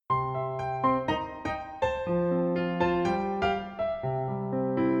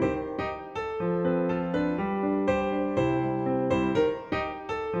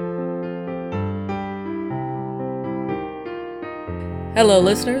Hello,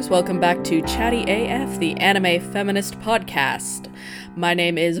 listeners. Welcome back to Chatty AF, the anime feminist podcast. My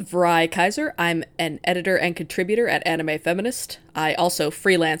name is Vry Kaiser. I'm an editor and contributor at Anime Feminist. I also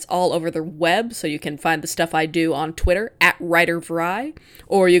freelance all over the web, so you can find the stuff I do on Twitter at WriterVry,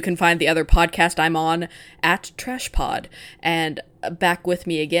 or you can find the other podcast I'm on at TrashPod. And back with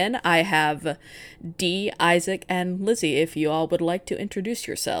me again, I have Dee, Isaac, and Lizzie, if you all would like to introduce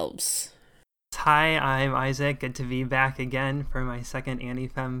yourselves. Hi, I'm Isaac. Good to be back again for my second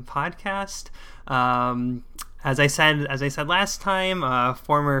AniFem podcast. As I said last time,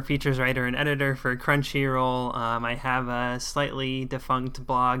 former features writer and editor for Crunchyroll. I have a slightly defunct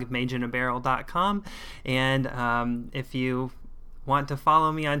blog, mageinabarrel.com, and if you want to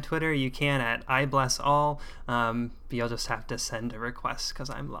follow me on Twitter, you can at iblessall. You'll just have to send a request because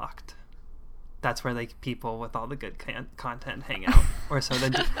I'm locked. That's where people with all the good content hang out. Or so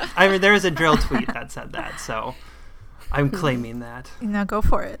there was a drill tweet that said that, so I'm claiming that. No, go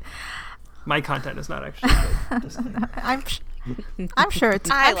for it. My content is not actually good. Just kidding. I'm sure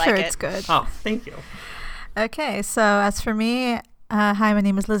it's good. Oh, thank you. Okay, so as for me, hi, my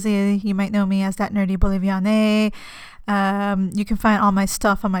name is Lizzie. You might know me as That Nerdy Boliviane. You can find all my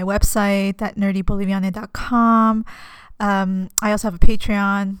stuff on my website, thatnerdyboliviane.com. I also have a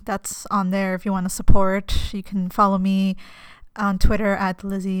Patreon that's on there if you want to support. You can follow me on Twitter at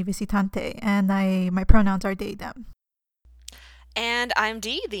Lizzie Visitante, and my pronouns are they, them. And I'm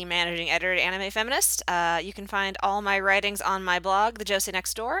Dee, the managing editor at Anime Feminist. You can find all my writings on my blog, The Josei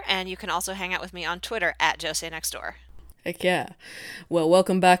Next Door, and you can also hang out with me on Twitter at Josei Next Door. Heck yeah. Well,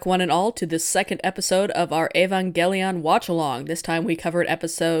 welcome back one and all to the second episode of our Evangelion watch-along. This time we covered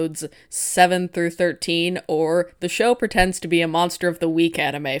episodes 7 through 13, or the show pretends to be a Monster of the Week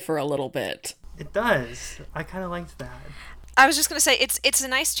anime for a little bit. It does. I kind of liked that. I was just going to say, it's a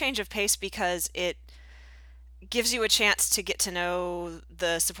nice change of pace because it gives you a chance to get to know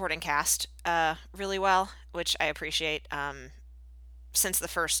the supporting cast really well, which I appreciate, since the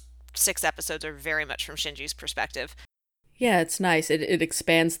first 6 episodes are very much from Shinji's perspective. Yeah, it's nice. It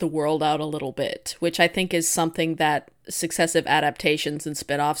expands the world out a little bit, which I think is something that successive adaptations and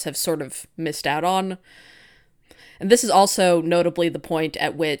spin-offs have sort of missed out on. And this is also notably the point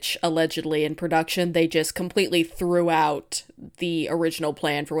at which, allegedly in production, they just completely threw out the original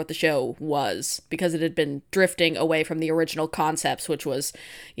plan for what the show was, because it had been drifting away from the original concepts, which was,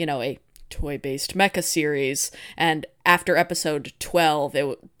 a toy-based mecha series, and after episode 12,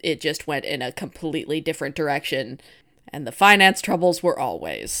 it just went in a completely different direction. And the finance troubles were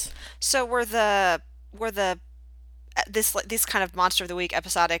always. So this kind of Monster of the Week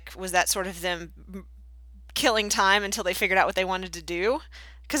episodic, was that sort of them killing time until they figured out what they wanted to do?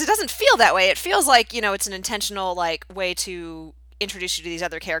 Because it doesn't feel that way. It feels like, it's an intentional way to introduce you to these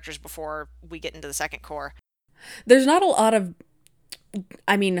other characters before we get into the second core. There's not a lot of,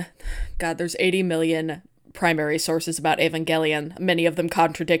 there's 80 million primary sources about Evangelion, many of them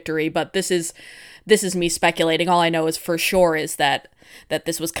contradictory, but this is me speculating. All I know is for sure is that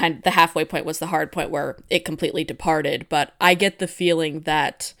this was kind of the halfway point, was the hard point where it completely departed. But I get the feeling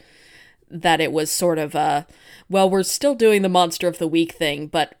that it was sort of we're still doing the Monster of the Week thing,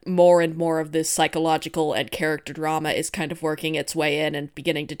 but more and more of this psychological and character drama is kind of working its way in and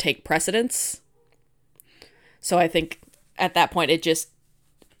beginning to take precedence. So I think at that point it just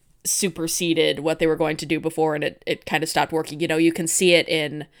superseded what they were going to do before, and it kind of stopped working. You can see it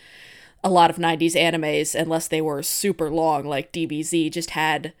in a lot of 90s animes, unless they were super long, like DBZ just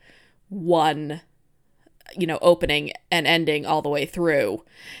had one, opening and ending all the way through.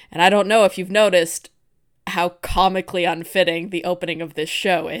 And I don't know if you've noticed how comically unfitting the opening of this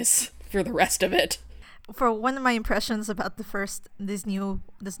show is for the rest of it. For one of my impressions about this new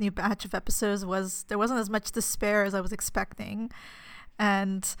batch of episodes was there wasn't as much despair as I was expecting.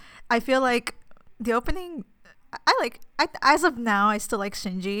 And I feel like the opening, as of now, I still like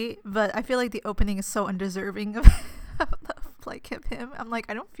Shinji, but I feel like the opening is so undeserving of him. I'm like,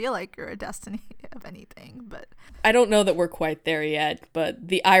 I don't feel like you're a destiny of anything, but I don't know that we're quite there yet, but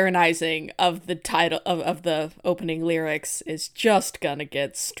the ironizing of the title of the opening lyrics is just gonna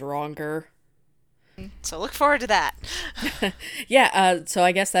get stronger. So look forward to that. Yeah, so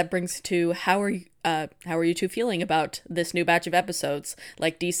I guess that brings to how are you two feeling about this new batch of episodes?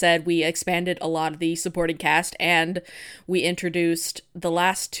 Like Dee said, we expanded a lot of the supporting cast, and we introduced the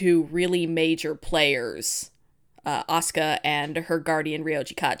last 2 really major players, Asuka and her guardian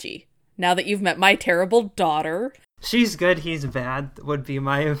Ryoji Kaji. Now that you've met my terrible daughter, She's good, he's bad would be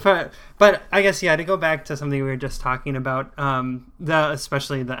my, but I guess, yeah, to go back to something we were just talking about,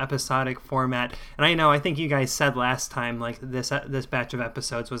 especially the episodic format. And I think you guys said last time, like, this batch of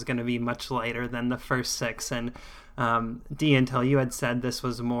episodes was going to be much lighter than the first 6. And Dee, until you had said this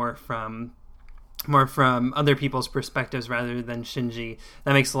was more from other people's perspectives rather than Shinji.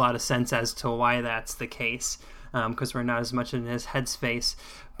 That makes a lot of sense as to why that's the case, because we're not as much in his headspace.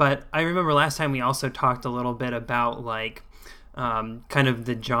 But I remember last time we also talked a little bit about, like, kind of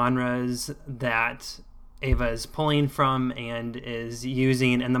the genres that Eva is pulling from and is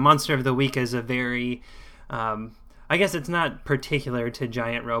using. And the Monster of the Week is a very, I guess it's not particular to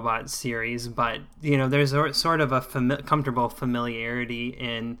Giant Robot series, but, there's sort of a comfortable familiarity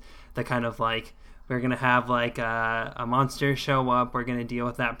in the kind of, like, we're going to have, like, a monster show up, we're going to deal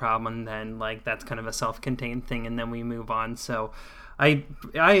with that problem, and then, like, that's kind of a self-contained thing, and then we move on. So I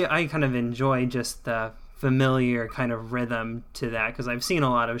kind of enjoy just the familiar kind of rhythm to that, because I've seen a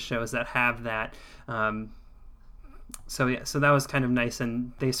lot of shows that have that. So that was kind of nice,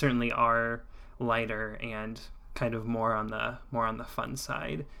 and they certainly are lighter and kind of more on the fun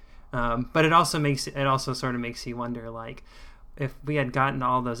side. But it also sort of makes you wonder, like, if we had gotten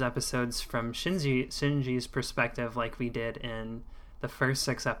all those episodes from Shinji's perspective, like we did in the first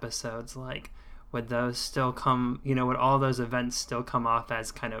 6 episodes, like, would those still come, would all those events still come off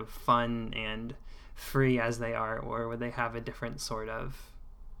as kind of fun and free as they are, or would they have a different sort of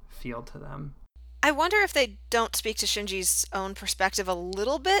feel to them? I wonder if they don't speak to Shinji's own perspective a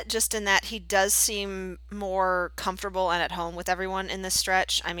little bit, just in that he does seem more comfortable and at home with everyone in this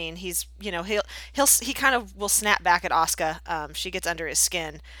stretch. I mean, he's, he kind of will snap back at Asuka. She gets under his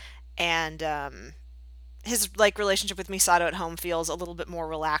skin, and his, like, relationship with Misato at home feels a little bit more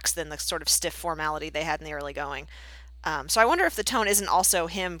relaxed than the sort of stiff formality they had in the early going. So I wonder if the tone isn't also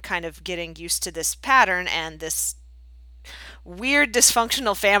him kind of getting used to this pattern and this weird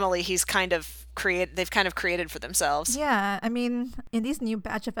dysfunctional family they've kind of created for themselves. Yeah, I mean, in these new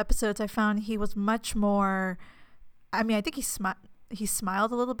batch of episodes, I found he was much more, I mean, I think he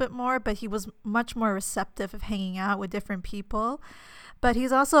smiled a little bit more, but he was much more receptive of hanging out with different people. But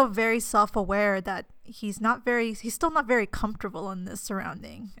he's also very self-aware that he's still not very comfortable in this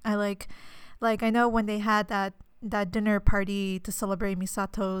surrounding. I know when they had that dinner party to celebrate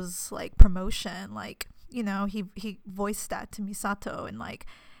Misato's, like, promotion, like, he voiced that to Misato, and, like,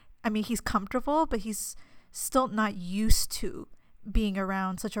 I mean, he's comfortable, but he's still not used to being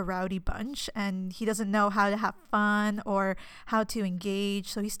around such a rowdy bunch, and he doesn't know how to have fun or how to engage.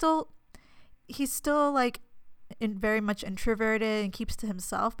 So he's still like very much introverted and keeps to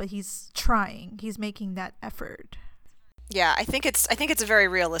himself, but he's trying. He's making that effort. Yeah, I think it's a very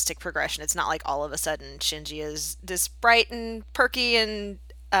realistic progression. It's not like all of a sudden Shinji is this bright and perky and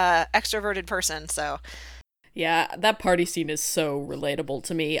extroverted person. So yeah, that party scene is so relatable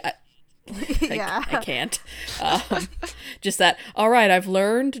to me. I can't. Just that, all right, I've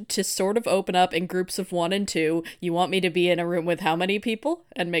learned to sort of open up in groups of 1 and 2. You want me to be in a room with how many people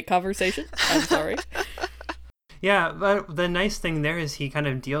and make conversation? I'm sorry. Yeah, but the nice thing there is he kind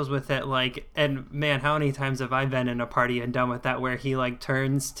of deals with it, like, and man, how many times have I been in a party and done with that, where he, like,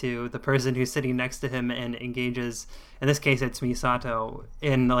 turns to the person who's sitting next to him and engages, in this case it's Misato,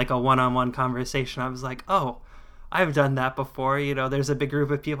 in, like, a one-on-one conversation. I was like, oh, I've done that before. There's a big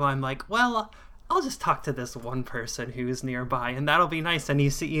group of people, I'm like, well, I'll just talk to this one person who's nearby, and that'll be nice. And he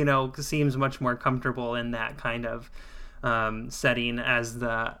seems much more comfortable in that kind of setting, as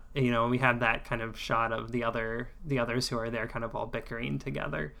we have that kind of shot of the others who are there kind of all bickering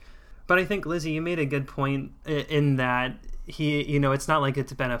together. But I think, Lizzie, you made a good point in that he, it's not like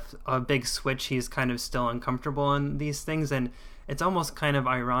it's been a big switch. He's kind of still uncomfortable in these things, and it's almost kind of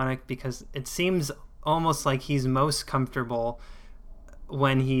ironic, because it seems almost like he's most comfortable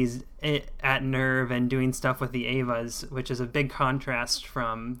when he's at Nerve and doing stuff with the Evas, which is a big contrast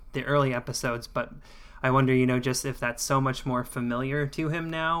from the early episodes. But I wonder, just if that's so much more familiar to him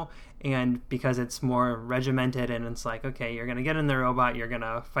now, and because it's more regimented, and it's like, okay, you're going to get in the robot, you're going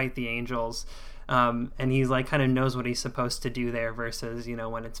to fight the angels, and he's, like, kind of knows what he's supposed to do there, versus,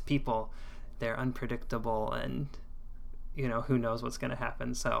 when it's people, they're unpredictable, and, who knows what's going to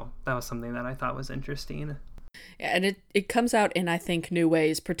happen. So that was something that I thought was interesting. Yeah, and it comes out in, I think, new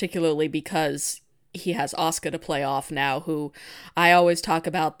ways, particularly because he has Asuka to play off now, who I always talk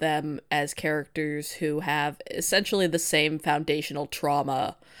about them as characters who have essentially the same foundational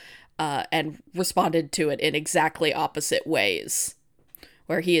trauma and responded to it in exactly opposite ways,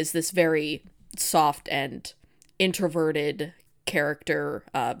 where he is this very soft and introverted character,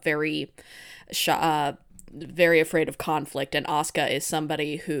 very very afraid of conflict, and Asuka is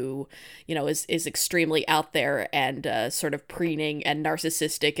somebody who, you know, is extremely out there and sort of preening and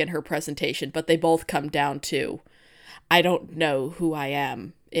narcissistic in her presentation, but they both come down to, I don't know who I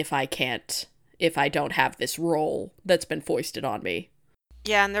am if I don't have this role that's been foisted on me.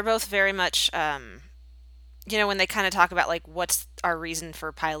 Yeah, and they're both very much, you know, when they kind of talk about, like, what's our reason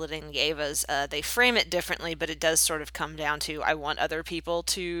for piloting the Avas, they frame it differently, but it does sort of come down to, I want other people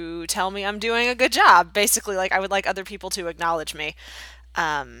to tell me I'm doing a good job. Basically, like, I would like other people to acknowledge me.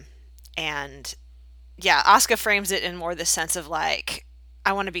 And, yeah, Asuka frames it in more the sense of, like,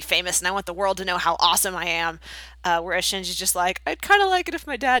 I want to be famous and I want the world to know how awesome I am. Whereas Shinji's just like, I'd kind of like it if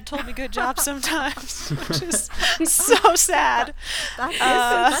my dad told me good job sometimes, which is so sad.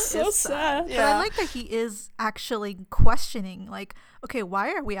 That is so sad. But I like that he is actually questioning, like, okay,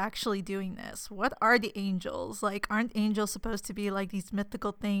 why are we actually doing this? What are the angels? Like, aren't angels supposed to be like these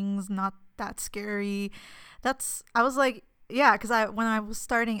mythical things, not that scary? I was like, yeah, because when I was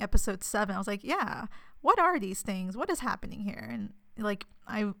starting episode 7, I was like, yeah, what are these things? What is happening here? And like,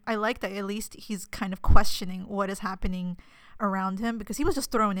 I like that at least he's kind of questioning what is happening around him, because he was just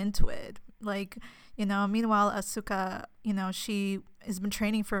thrown into it. Like, you know, meanwhile Asuka, you know, she has been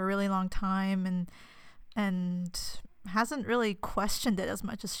training for a really long time and hasn't really questioned it as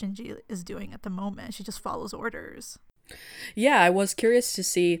much as Shinji is doing at the moment. She just follows orders. Yeah, I was curious to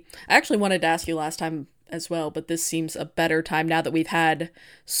see. I actually wanted to ask you last time as well, but this seems a better time now that we've had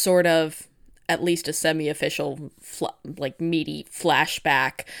sort of at least a semi-official, like, meaty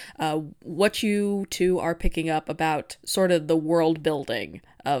flashback. What you two are picking up about sort of the world building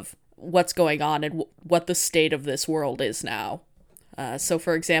of what's going on and what the state of this world is now. So,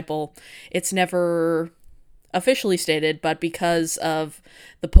 for example, it's never officially stated, but because of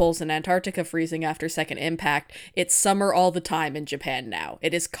the poles in Antarctica freezing after second impact, it's summer all the time in Japan now.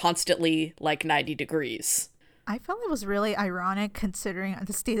 It is constantly like 90 degrees. I felt it was really ironic considering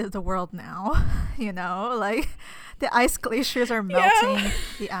the state of the world now. You know, like, the ice glaciers are melting. Yeah.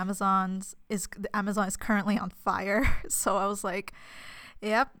 The Amazon is currently on fire. So I was like,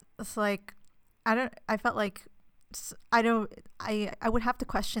 yep. It's like, I would have to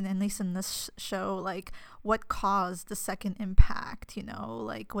question, at least in this show, like, what caused the second impact, you know?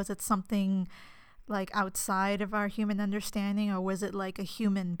 Like, was it something like outside of our human understanding, or was it like a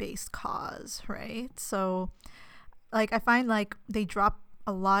human-based cause, right? So, like, I find like they drop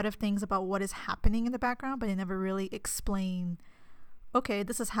a lot of things about what is happening in the background, but they never really explain, okay,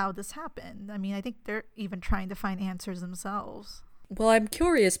 this is how this happened. I mean, I think they're even trying to find answers themselves. Well, I'm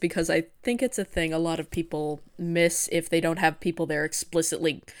curious because I think it's a thing a lot of people miss if they don't have people there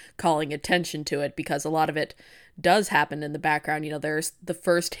explicitly calling attention to it, because a lot of it does happen in the background. You know, there's the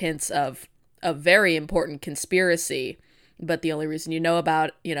first hints of a very important conspiracy, but the only reason you know about,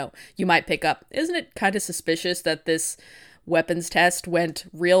 you know, you might pick up, isn't it kind of suspicious that this weapons test went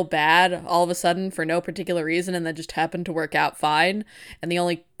real bad all of a sudden for no particular reason and then just happened to work out fine? And the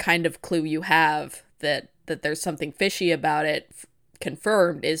only kind of clue you have that there's something fishy about it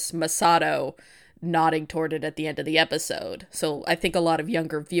confirmed is Masato nodding toward it at the end of the episode. So I think a lot of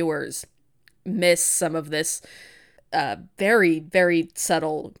younger viewers miss some of this very, very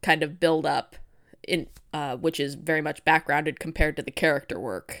subtle kind of build up in which is very much backgrounded compared to the character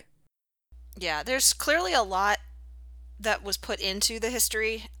work. Yeah, there's clearly a lot that was put into the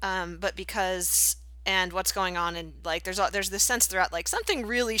history, but because and what's going on, and like there's this sense throughout, like, something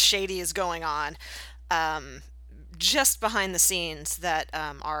really shady is going on just behind the scenes that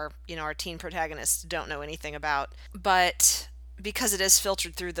our teen protagonists don't know anything about. But because it is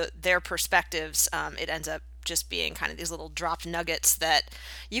filtered through their perspectives, it ends up just being kind of these little dropped nuggets that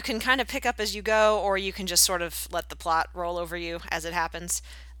you can kind of pick up as you go, or you can just sort of let the plot roll over you as it happens.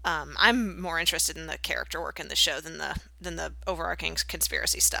 I'm more interested in the character work in the show than the overarching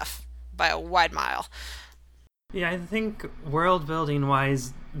conspiracy stuff by a wide mile. Yeah, I think world building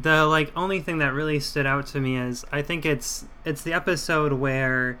wise, the like only thing that really stood out to me is I think it's the episode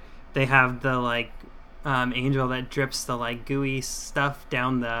where they have the like angel that drips the like gooey stuff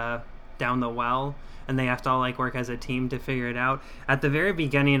down the well, and they have to all like work as a team to figure it out. At the very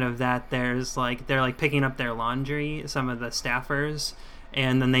beginning of that, there's like they're like picking up their laundry, some of the staffers,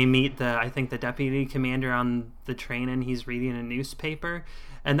 and then they meet I think the deputy commander on the train, and he's reading a newspaper.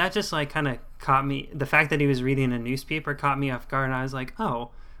 And that just like kind of caught me. The fact that he was reading a newspaper caught me off guard, and I was like, oh,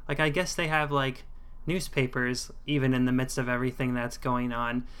 like I guess they have like newspapers even in the midst of everything that's going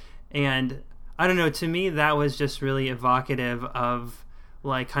on. And I don't know, to me that was just really evocative of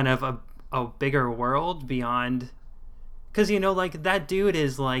like kind of a bigger world beyond, because, you know, like that dude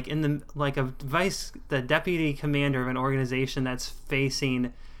is like in the like the deputy commander of an organization that's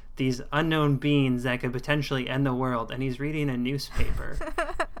facing these unknown beings that could potentially end the world, and he's reading a newspaper.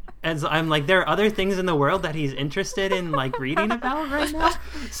 And so I'm like, there are other things in the world that he's interested in, like, reading about right now.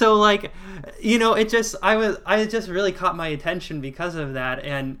 So, like, you know, it just really caught my attention because of that.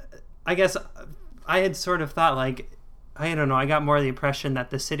 And I guess I had sort of thought, like, I don't know, I got more of the impression that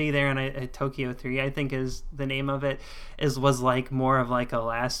the city there in Tokyo 3, I think is the name of it, was like more of like a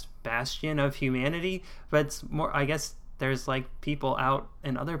last bastion of humanity. But it's more, I guess there's like people out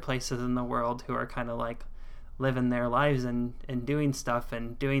in other places in the world who are kind of like living their lives and doing stuff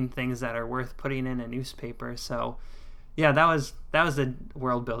and doing things that are worth putting in a newspaper. So yeah, that was the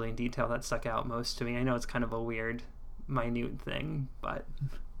world building detail that stuck out most to me. I know it's kind of a weird, minute thing, but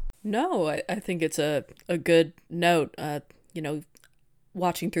no, I think it's a good note. You know,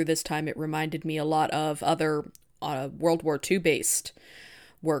 watching through this time, it reminded me a lot of other World War II based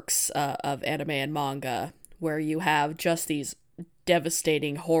works of anime and manga, where you have just these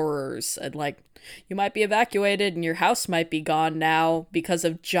devastating horrors, and like, you might be evacuated and your house might be gone now because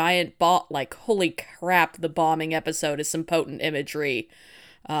of giant like, holy crap, the bombing episode is some potent imagery.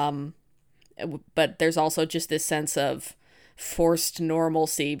 But there's also just this sense of forced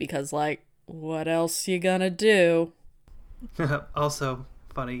normalcy, because like, what else you gonna do? Also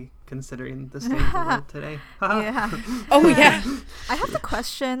funny considering the state of the world today. Yeah. Oh yeah. I have to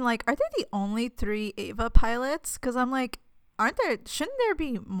question, like, are they the only 3 Eva pilots? Because I'm like, shouldn't there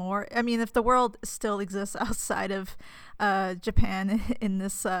be more? I mean, if the world still exists outside of Japan in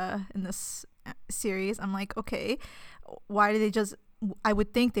this series, I'm like, okay, why do they just, I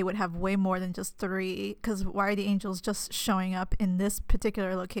would think they would have way more than just 3, because why are the angels just showing up in this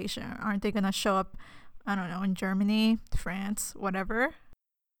particular location? Aren't they going to show up, I don't know, in Germany, France, whatever?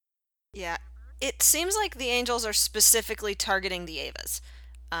 Yeah, it seems like the angels are specifically targeting the Evas.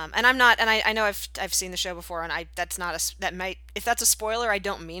 And I'm not, and I know I've seen the show before, and that's not if that's a spoiler, I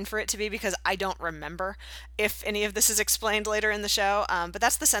don't mean for it to be, because I don't remember if any of this is explained later in the show. But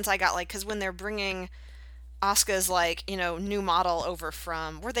that's the sense I got, like, because when they're bringing Asuka's, like, you know, new model over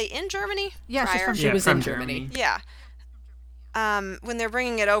from, were they in Germany? Yeah, prior? She was from in Germany. Yeah. When they're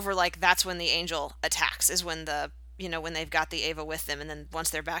bringing it over, like, that's when the angel attacks, is when when they've got the Eva with them, and then once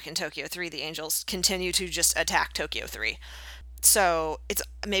they're back in Tokyo 3, the angels continue to just attack Tokyo 3. So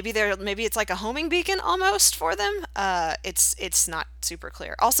maybe it's like a homing beacon almost for them. It's not super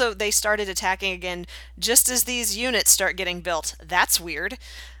clear. Also, they started attacking again just as these units start getting built. That's weird.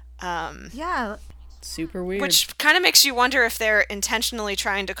 Yeah. Super weird. Which kind of makes you wonder if they're intentionally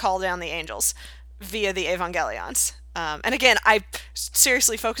trying to call down the angels via the Evangelions. And again, I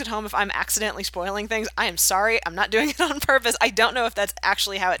seriously, folks at home, if I'm accidentally spoiling things, I am sorry. I'm not doing it on purpose. I don't know if that's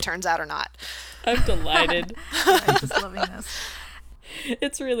actually how it turns out or not. I'm delighted. I'm just loving this.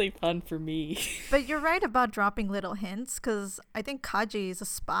 It's really fun for me. But you're right about dropping little hints, because I think Kaji is a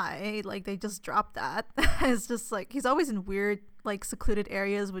spy. Like, they just dropped that. It's just like, he's always in weird, like, secluded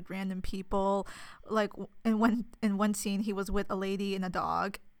areas with random people. Like, in one scene, he was with a lady and a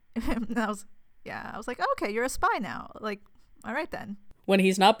dog. And I was like, oh, okay, you're a spy now. Like, all right then. When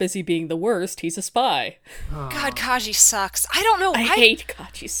he's not busy being the worst, he's a spy. God, Kaji sucks. I don't know. I hate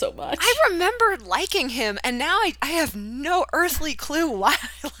Kaji so much. I remember liking him, and now I have no earthly clue why I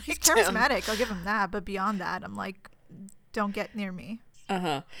liked He's him. charismatic, I'll give him that. But beyond that, I'm like, don't get near me.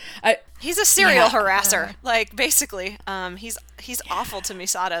 He's a serial harasser, like, basically. He's awful to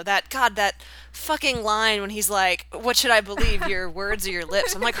Misato. That fucking line when he's like, "What should I believe, your words or your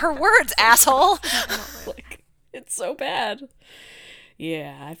lips?" I'm like, her words, asshole. Like, it's so bad.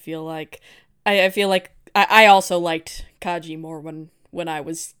 Yeah, I feel like I also liked Kaji more when I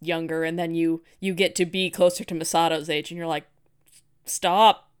was younger, and then you get to be closer to Misato's age, and you're like,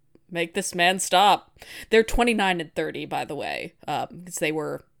 stop. Make this man stop. They're 29 and 30, by the way, because they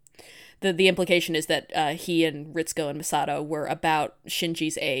were. The implication is that he and Ritsuko and Misato were about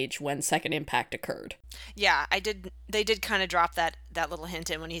Shinji's age when Second Impact occurred. Yeah, they did kind of drop that little hint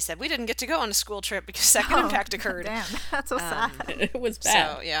in when he said we didn't get to go on a school trip because Second Impact occurred. Damn, that's so sad. It was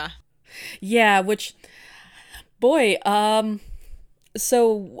bad. So yeah. Yeah, which, boy,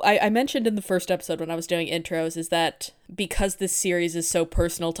 so I mentioned in the first episode when I was doing intros is that because this series is so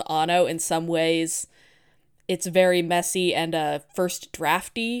personal to Anno, in some ways it's very messy and first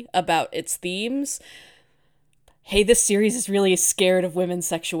drafty about its themes. Hey, this series is really scared of women's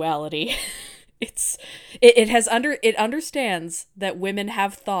sexuality. It understands that women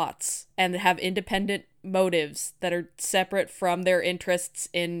have thoughts and have independent motives that are separate from their interests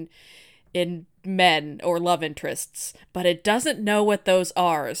in men or love interests, but it doesn't know what those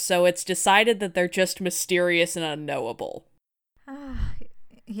are, so it's decided that they're just mysterious and unknowable.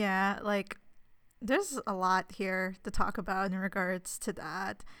 Yeah, like, there's a lot here to talk about in regards to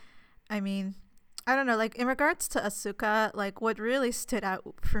that. I mean, I don't know, like in regards to Asuka, like what really stood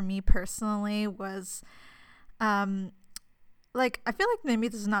out for me personally was like I feel like maybe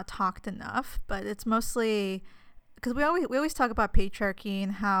this is not talked enough, but it's mostly because we always talk about patriarchy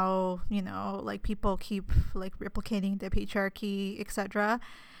and how, you know, like people keep like replicating the patriarchy, etc.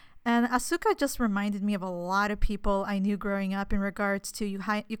 And Asuka just reminded me of a lot of people I knew growing up in regards to you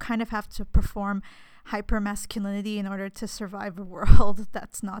kind of have to perform hypermasculinity in order to survive a world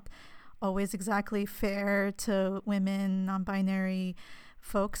that's not always exactly fair to women, non-binary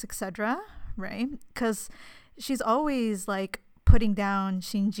folks, etc. Right? Because she's always like putting down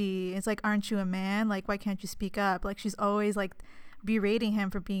Shinji. It's like, aren't you a man? Like, why can't you speak up? Like, she's always like berating him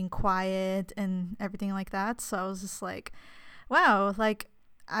for being quiet and everything like that. So I was just like, wow, like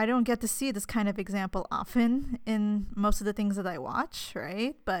I don't get to see this kind of example often in most of the things that I watch,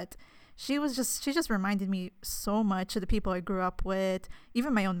 right? But she just reminded me so much of the people I grew up with,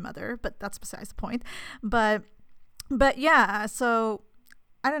 even my own mother, but that's besides the point. But yeah, so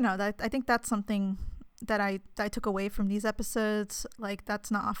I don't know, that I think that's something that I took away from these episodes. Like that's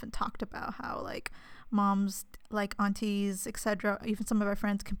not often talked about, how like moms, like aunties, etc., even some of our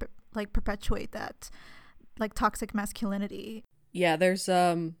friends can like perpetuate that like toxic masculinity. Yeah, there's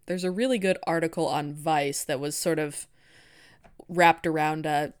a really good article on Vice that was sort of wrapped around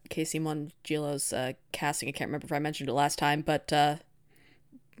Casey Mongilo's casting. I can't remember if I mentioned it last time, but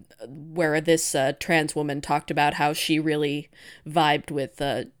where this trans woman talked about how she really vibed with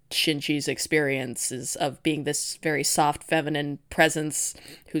Shinji's experiences of being this very soft feminine presence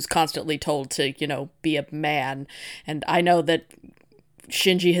who's constantly told to, you know, be a man. And I know that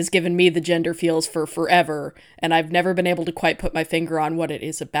Shinji has given me the gender feels for forever, and I've never been able to quite put my finger on what it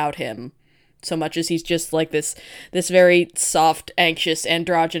is about him, so much as he's just like this very soft, anxious,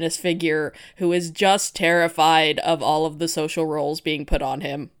 androgynous figure who is just terrified of all of the social roles being put on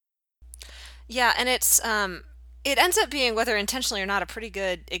him. Yeah, and it ends up being, whether intentionally or not, a pretty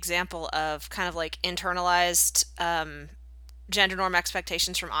good example of kind of like internalized gender norm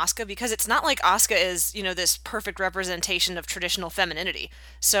expectations from Asuka, because it's not like Asuka is, you know, this perfect representation of traditional femininity.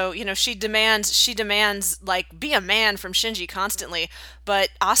 So, you know, she demands like be a man from Shinji constantly,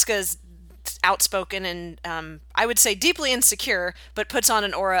 but Asuka's outspoken and I would say deeply insecure, but puts on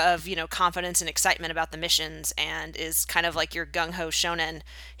an aura of, you know, confidence and excitement about the missions, and is kind of like your gung-ho shonen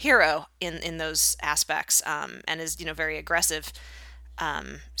hero in those aspects, and is, you know, very aggressive.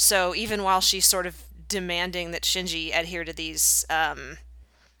 So even while she's sort of demanding that Shinji adhere to these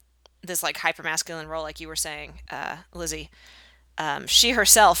this like hypermasculine role, like you were saying, Lizzie, she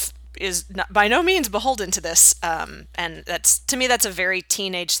herself is not, by no means beholden to this, and that's, to me, that's a very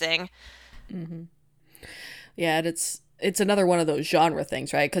teenage thing. Mm-hmm. Yeah, and it's another one of those genre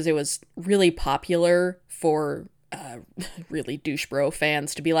things, right? Because it was really popular for really douche bro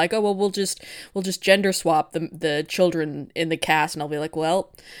fans to be like, oh well, we'll just gender swap the children in the cast, and I'll be like,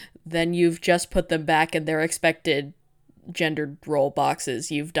 well, then you've just put them back in their expected gendered role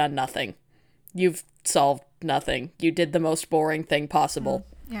boxes. You've done nothing. You've solved nothing. You did the most boring thing possible.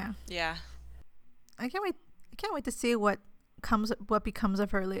 Yeah. I can't wait to see what becomes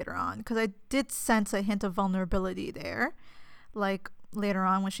of her later on, because I did sense a hint of vulnerability there, like later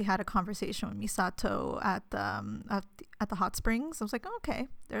on when she had a conversation with Misato at the hot springs. I was like, oh, okay,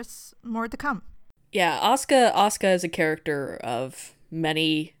 there's more to come. Yeah, Asuka is a character of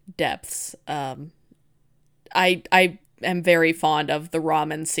many depths. I am very fond of the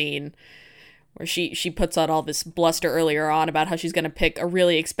ramen scene where she puts out all this bluster earlier on about how she's going to pick a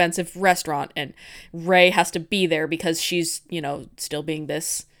really expensive restaurant, and Rei has to be there because she's, you know, still being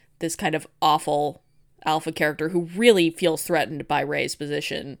this kind of awful alpha character who really feels threatened by Rei's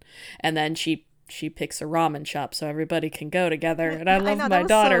position. And then she picks a ramen shop so everybody can go together. And I love my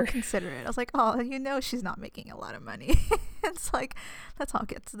daughter. So considerate. I was like, oh, you know, she's not making a lot of money. It's like, let's all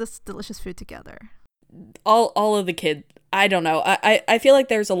get this delicious food together. All of the kids, I don't know. I feel like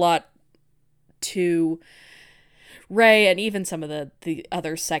there's a lot to Rei and even some of the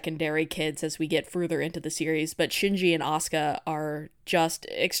other secondary kids as we get further into the series, but Shinji and Asuka are just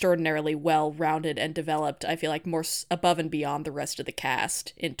extraordinarily well-rounded and developed. I feel like more above and beyond the rest of the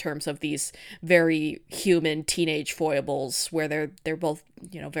cast in terms of these very human teenage foibles where they're both,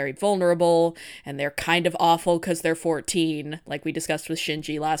 you know, very vulnerable, and they're kind of awful because they're 14, like we discussed with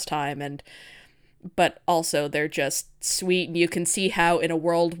Shinji last time, but also they're just sweet, and you can see how in a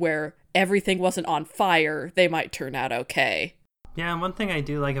world where everything wasn't on fire, they might turn out okay. Yeah, and one thing I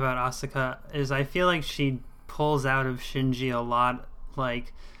do like about Asuka is I feel like she pulls out of Shinji a lot.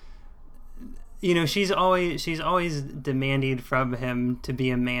 Like, you know, she's always demanding from him to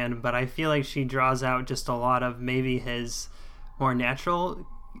be a man, but I feel like she draws out just a lot of maybe his more natural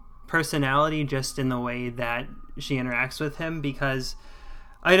personality just in the way that she interacts with him, because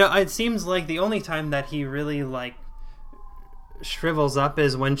I know it seems like the only time that he really like shrivels up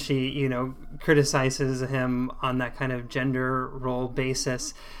is when she, you know, criticizes him on that kind of gender role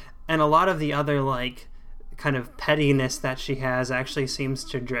basis. And a lot of the other like kind of pettiness that she has actually seems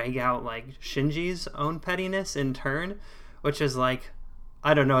to drag out like Shinji's own pettiness in turn, which is like,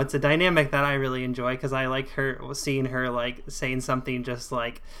 I don't know, it's a dynamic that I really enjoy, because I like her seeing her like saying something just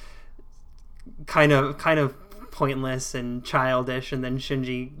like kind of pointless and childish, and then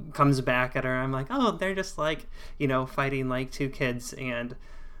Shinji comes back at her. I'm like, oh, they're just like, you know, fighting like two kids. And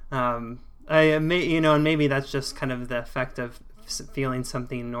and maybe that's just kind of the effect of feeling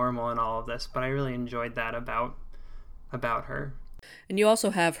something normal in all of this, but I really enjoyed that about her. And you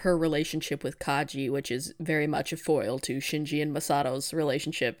also have her relationship with Kaji, which is very much a foil to Shinji and Masato's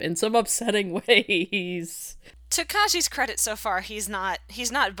relationship in some upsetting ways. To Kaji's credit so far, he's not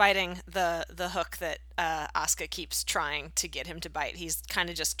biting the hook that Asuka keeps trying to get him to bite. He's kind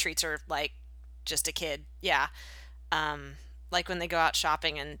of just treats her like just a kid. Yeah. Like when they go out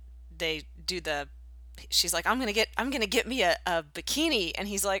shopping and they do she's like, I'm gonna get me a bikini, and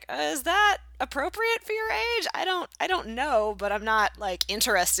he's like, is that appropriate for your age? I don't know, but I'm not like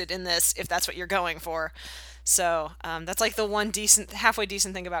interested in this if that's what you're going for. So that's like the one halfway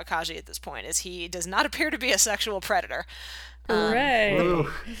decent thing about Kaji at this point, is he does not appear to be a sexual predator. Hooray!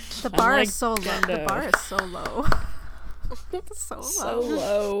 The bar is so low. The bar is so low. So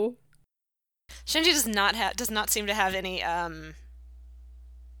low. Shinji does not seem to have any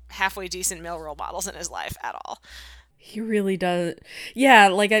halfway decent male role models in his life at all. He really does. Yeah,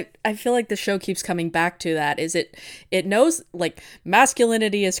 like I feel like the show keeps coming back to that. Is it knows like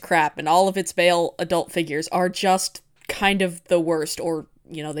masculinity is crap, and all of its male adult figures are just kind of the worst, or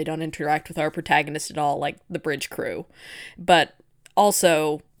you know, they don't interact with our protagonist at all, like the bridge crew. But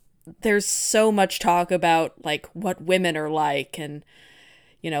also there's so much talk about like what women are like, and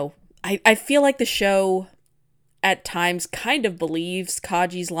you know, I feel like the show at times kind of believes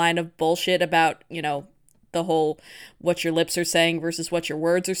Kaji's line of bullshit about, you know, the whole what your lips are saying versus what your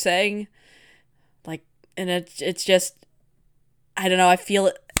words are saying. Like, and it's just, I don't know, I feel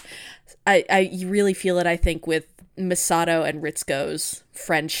it. I really feel it, I think, with Misato and Ritsuko's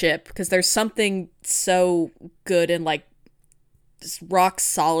friendship, because there's something so good and like rock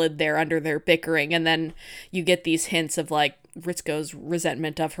solid there under their bickering, and then you get these hints of like Ritsuko's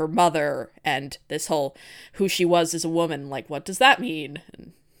resentment of her mother and this whole who she was as a woman, like what does that mean?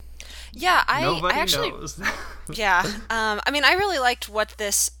 Yeah, Nobody I actually knows. Yeah. I mean, I really liked what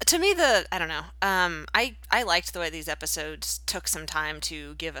this, to me, I don't know. I liked the way these episodes took some time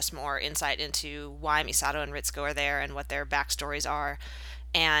to give us more insight into why Misato and Ritsuko are there and what their backstories are.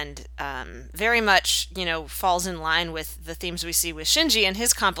 And very much, you know, falls in line with the themes we see with Shinji and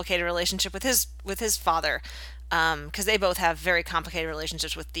his complicated relationship with his father. Because they both have very complicated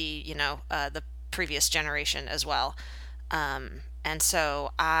relationships with the previous generation as well. And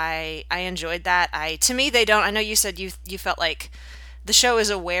so I enjoyed that. To me, they don't. I know you said you felt like the show is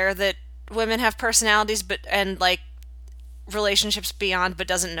aware that women have personalities, and like relationships beyond, but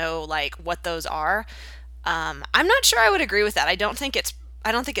doesn't know like what those are. I'm not sure I would agree with that. I don't think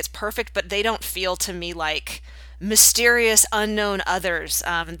it's perfect, but they don't feel to me like mysterious unknown others.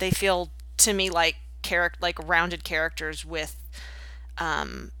 They feel to me like rounded characters with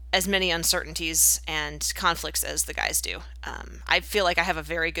as many uncertainties and conflicts as the guys do. I feel like I have a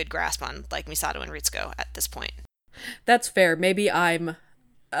very good grasp on like Misato and Ritsuko at this point. That's fair. Maybe I'm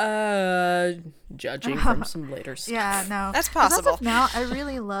judging from some later stuff. Yeah, no. That's possible. As of now, I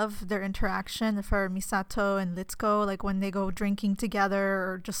really love their interaction for Misato and Ritsuko, like when they go drinking together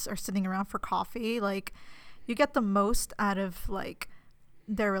or just are sitting around for coffee. Like you get the most out of like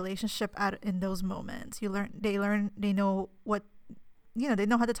their relationship in those moments. They know what, you know, they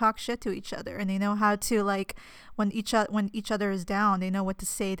know how to talk shit to each other, and they know how to like when each other is down, they know what to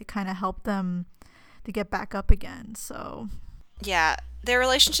say to kind of help them to get back up again. So yeah, their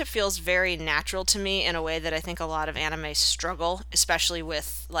relationship feels very natural to me in a way that I think a lot of anime struggle, especially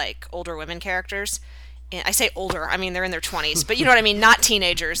with like older women characters. And I say older, I mean they're in their 20s, but you know what I mean, not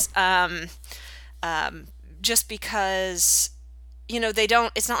teenagers. Just because, you know, they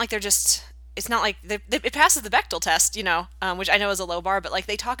don't. It's not like they're just. It's not like it passes the Bechdel test, you know, which I know is a low bar, but like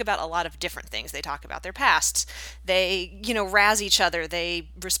they talk about a lot of different things. They talk about their pasts. They, you know, razz each other. They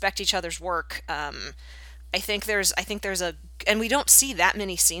respect each other's work. I think there's and we don't see that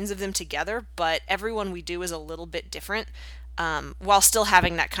many scenes of them together, but everyone we do is a little bit different, while still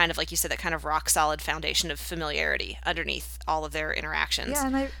having that kind of, like you said, that kind of rock solid foundation of familiarity underneath all of their interactions.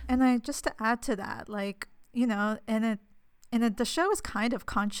 Yeah, and I just to add to that, like, you know, and the show is kind of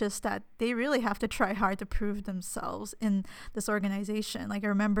conscious that they really have to try hard to prove themselves in this organization. Like I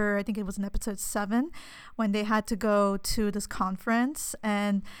remember, I think it was in episode 7 when they had to go to this conference,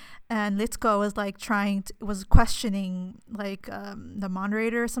 and Litsuko was like was questioning like the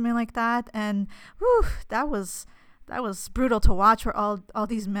moderator or something like that, and whew, that was brutal to watch, where all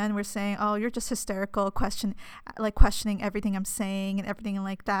these men were saying, "Oh, you're just hysterical," questioning everything I'm saying and everything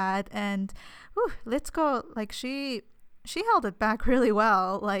like that. And Litsuko, like she held it back really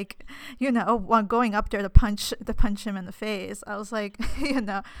well. Like, while going up there to punch him in the face, I was like,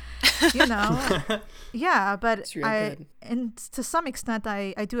 yeah. But and to some extent,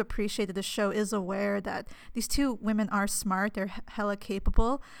 I do appreciate that the show is aware that these two women are smart, they're hella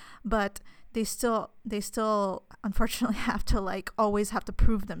capable, but they still unfortunately have to like always have to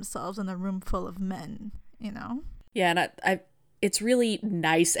prove themselves in a room full of men, Yeah, and I it's really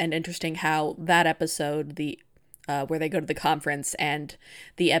nice and interesting how that episode, the where they go to the conference, and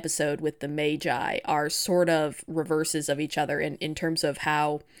the episode with the Magi are sort of reverses of each other in terms of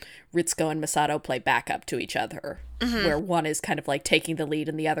how Ritsuko and Misato play backup to each other, where one is kind of like taking the lead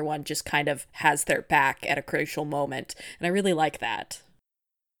and the other one just kind of has their back at a crucial moment. And I really like that.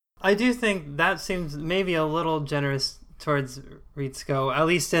 I do think that seems maybe a little generous towards Ritsuko, at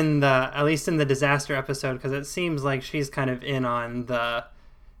least in the disaster episode, because it seems like she's kind of in on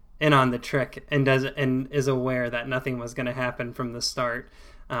the trick and is aware that nothing was going to happen from the start,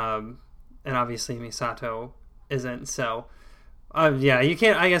 and obviously Misato isn't. So, you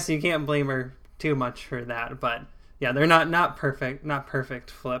can't blame her too much for that. But yeah, they're not perfect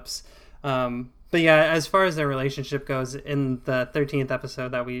flips. But yeah, as far as their relationship goes, in the 13th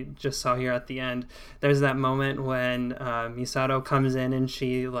episode that we just saw here at the end, there's that moment when Misato comes in and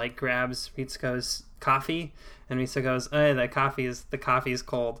she like grabs Ritsuko's coffee, and Misato goes, "Hey, the coffee's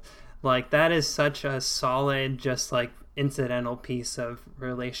cold." Like, that is such a solid, just like incidental piece of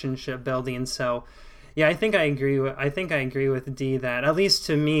relationship building. So yeah, I think I agree with Dee that, at least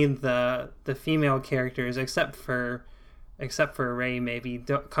to me, the female characters, except for Rei, maybe,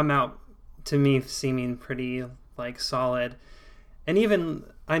 don't come out to me seeming pretty like solid. And even,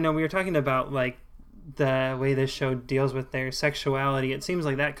 I know we were talking about like the way this show deals with their sexuality. It seems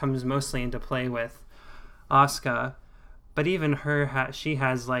like that comes mostly into play with Asuka, but even she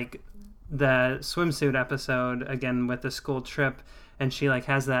has like the swimsuit episode again with the school trip, and she like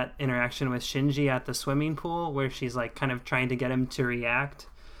has that interaction with Shinji at the swimming pool where she's like kind of trying to get him to react,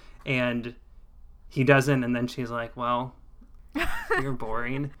 and he doesn't, and then she's like, "Well, you're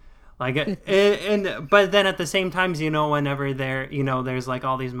boring." Like, but then at the same time, whenever there's like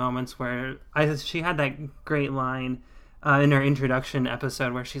all these moments where she had that great line in her introduction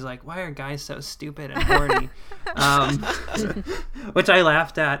episode where she's like, "Why are guys so stupid and horny?" Which I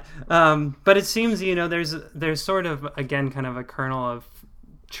laughed at. But it seems, there's sort of, again, kind of a kernel of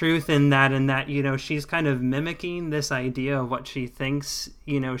truth in that, she's kind of mimicking this idea of what she thinks,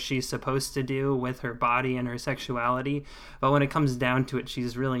 she's supposed to do with her body and her sexuality. But when it comes down to it,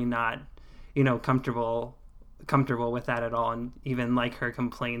 she's really not, comfortable with that at all. And even like her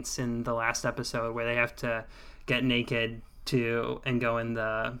complaints in the last episode where they have to get naked and go in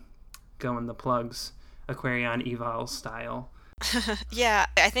the plugs, Aquarion Evil style. Yeah,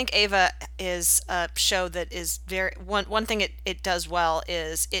 I think Eva is a show that is very... One thing it does well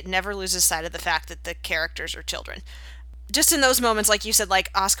is it never loses sight of the fact that the characters are children. Just in those moments, like you said,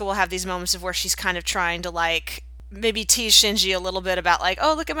 like Asuka will have these moments of where she's kind of trying to like maybe tease Shinji a little bit about like,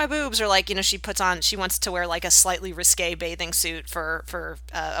 "Oh, look at my boobs," or like, she wants to wear like a slightly risque bathing suit for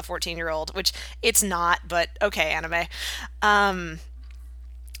a 14-year-old, which it's not, but okay, anime.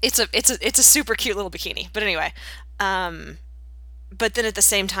 It's a super cute little bikini, but anyway. But then at the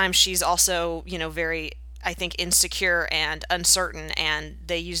same time, she's also, very, I think, insecure and uncertain, and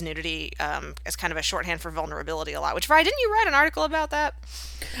they use nudity as kind of a shorthand for vulnerability a lot. Which, didn't you write an article about that?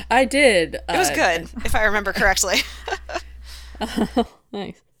 I did. It was good, if I remember correctly.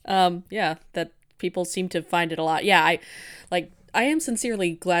 Nice. Yeah, that people seem to find it a lot. Yeah, I am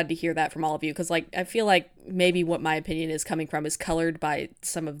sincerely glad to hear that from all of you, because like I feel like maybe what my opinion is coming from is colored by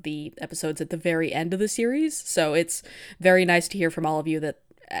some of the episodes at the very end of the series. So it's very nice to hear from all of you that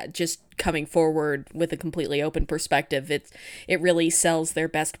just coming forward with a completely open perspective, it really sells their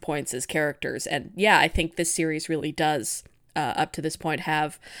best points as characters. And yeah, I think this series really does up to this point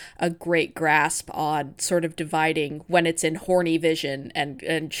have a great grasp on sort of dividing when it's in horny vision and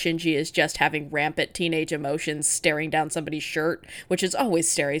Shinji is just having rampant teenage emotions staring down somebody's shirt, which is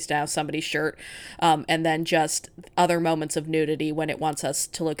always staring down somebody's shirt, and then just other moments of nudity when it wants us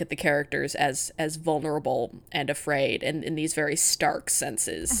to look at the characters as vulnerable and afraid and in these very stark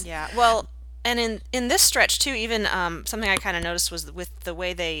senses. Yeah, well, And in this stretch too, even something I kind of noticed was with the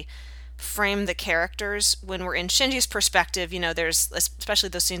way they frame the characters when we're in Shinji's perspective. There's especially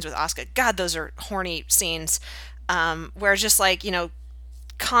those scenes with Asuka. God, those are horny scenes. Where just like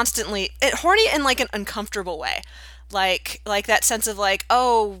constantly horny in like an uncomfortable way, like that sense of like,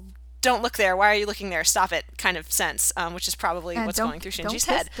 oh, don't look there. Why are you looking there? Stop it, kind of sense, which is probably what's going through Shinji's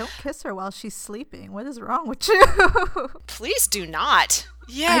head. Don't kiss her while she's sleeping. What is wrong with you? Please do not.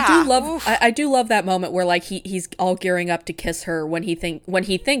 Yeah, I do love that moment where like he's all gearing up to kiss her when he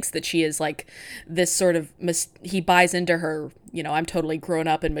thinks that she is like this sort of he buys into her, I'm totally grown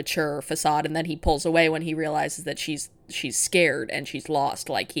up and mature facade, and then he pulls away when he realizes that she's scared and she's lost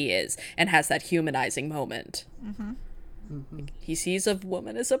like he is, and has that humanizing moment. Mm-hmm. Mm-hmm. He sees a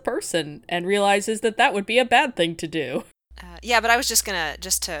woman as a person and realizes that would be a bad thing to do. Yeah, but I was just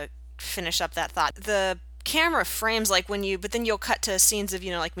to finish up that thought. The camera frames but then you'll cut to scenes of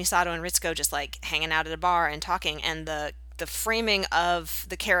like Misato and Ritsuko just like hanging out at a bar and talking, and the framing of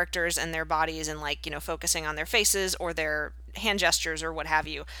the characters and their bodies and like focusing on their faces or their hand gestures or what have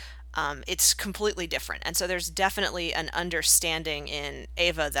you, it's completely different. And so there's definitely an understanding in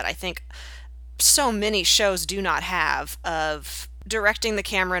Eva that I think so many shows do not have, of directing the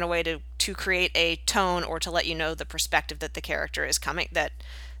camera in a way to create a tone or to let you know the perspective that the character is coming, that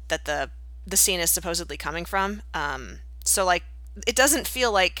the scene is supposedly coming from. So like it doesn't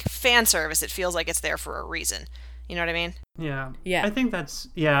feel like fan service, it feels like it's there for a reason. You know what I mean? Yeah. Yeah. I think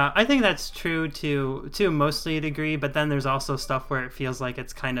that's true to mostly a degree, but then there's also stuff where it feels like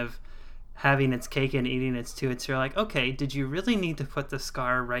it's kind of having its cake and eating its too. You're like, okay, did you really need to put the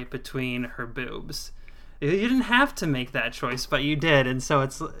scar right between her boobs? You didn't have to make that choice, but you did. And so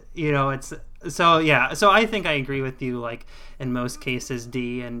so I think I agree with you, like in most cases,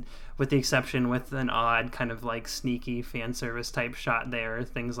 D, and with the exception with an odd kind of like sneaky fan service type shot there,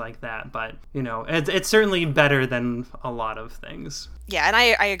 things like that. But it's certainly better than a lot of things. Yeah, and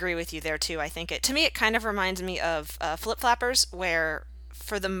I agree with you there too. I think to me it kind of reminds me of Flip Flappers, where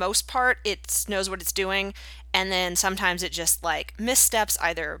for the most part it knows what it's doing, and then sometimes it just like missteps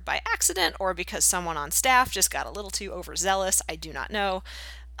either by accident or because someone on staff just got a little too overzealous. I do not know.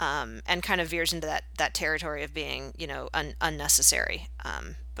 And kind of veers into that territory of being, unnecessary.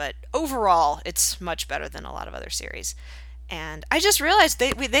 But overall, it's much better than a lot of other series. And I just realized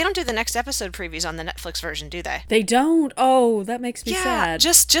they don't do the next episode previews on the Netflix version, do they? They don't? Oh, that makes me sad.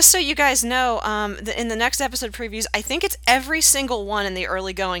 Just so you guys know, in the next episode previews, I think it's every single one in the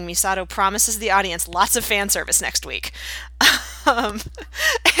early going, Misato promises the audience lots of fan service next week. And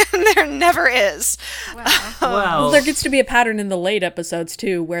there never is. Wow. Well, there gets to be a pattern in the late episodes,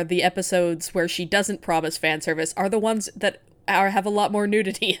 too, where the episodes where she doesn't promise fan service are the ones that have a lot more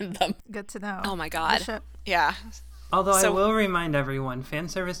nudity in them. Good to know. Oh my god. Yeah. Although I will remind everyone, fan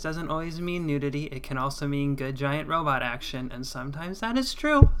service doesn't always mean nudity. It can also mean good giant robot action, and sometimes that is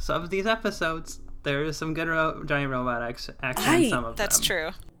true. Some of these episodes, there is some good giant robot action in some of them. That's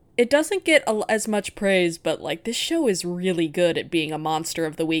true. It doesn't get as much praise, but like this show is really good at being a monster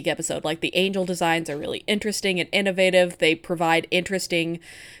of the week episode. Like the angel designs are really interesting and innovative. They provide interesting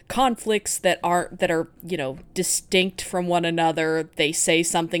conflicts that are distinct from one another. They say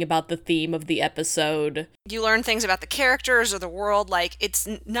something about the theme of the episode. You learn things about the characters or the world. Like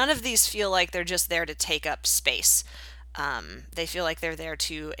none of these feel like they're just there to take up space. They feel like they're there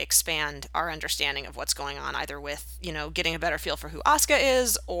to expand our understanding of what's going on, either with, getting a better feel for who Asuka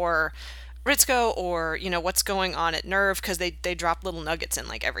is, or Ritsuko, or, what's going on at NERV, because they drop little nuggets in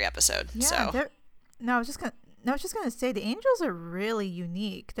like every episode. Yeah, I was just gonna say the angels are really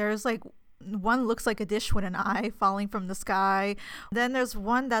unique. There's like one looks like a dish with an eye falling from the sky. Then there's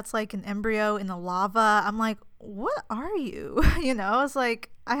one that's like an embryo in the lava. I'm like, what are you? It's like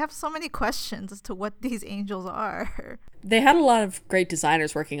I have so many questions as to what these angels are. They had a lot of great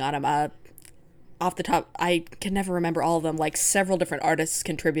designers working on them. Off the top, I can never remember all of them. Like several different artists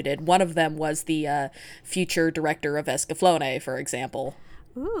contributed. One of them was the future director of Escaflowne, for example.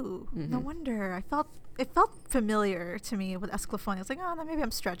 Ooh, No wonder. It felt familiar to me with Escaflowne. I was like, oh, no, maybe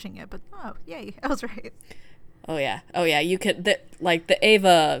I'm stretching it, but yay, I was right. Oh yeah. You could the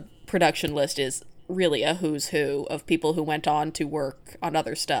Eva production list is really a who's who of people who went on to work on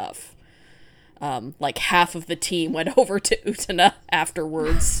other stuff. Like half of the team went over to Utena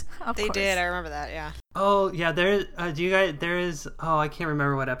afterwards. They did. I remember that. Yeah. Oh yeah. There is. Oh, I can't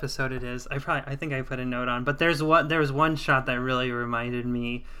remember what episode it is. I think I put a note on. But there was one shot that really reminded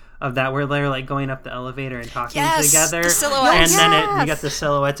me of that, where they're like going up the elevator and talking together. The silhouettes. And then you got the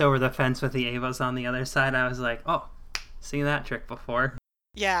silhouettes over the fence with the Evas on the other side. I was like, oh, seen that trick before.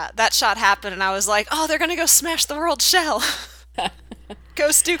 Yeah, that shot happened, and I was like, oh, they're gonna go smash the world shell. Go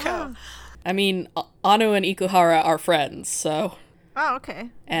Stuco. I mean, Anu and Ikuhara are friends, so... Oh, okay.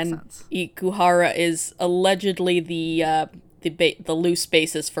 Makes And sense. Ikuhara is allegedly the loose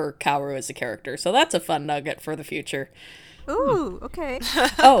basis for Kaoru as a character, so that's a fun nugget for the future. Ooh, okay.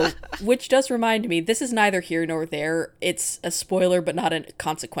 Oh, which does remind me, this is neither here nor there. It's a spoiler, but not a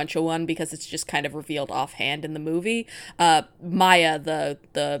consequential one, because it's just kind of revealed offhand in the movie. Maya,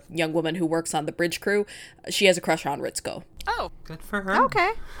 the young woman who works on the bridge crew, she has a crush on Ritsuko. Oh, Good for her.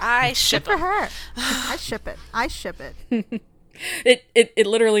 Okay. I ship Good for him. her. I ship it. I ship it. It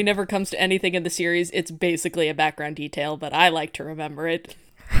literally never comes to anything in the series. It's basically a background detail, but I like to remember it.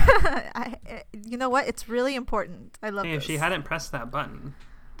 You know what? It's really important. I love Hey, if this. she hadn't pressed that button,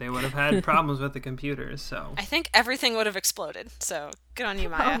 they would have had problems with the computers, so... I think everything would have exploded. So good on you,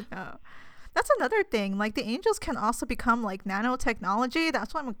 Maya. Oh, no. That's another thing. Like, the angels can also become, like, nanotechnology.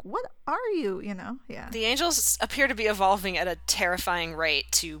 That's why I'm like, what are you? You know? Yeah. The angels appear to be evolving at a terrifying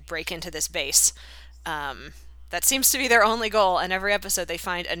rate to break into this base. That seems to be their only goal, and every episode they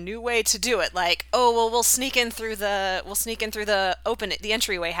find a new way to do it. Like, oh well, we'll sneak in through the the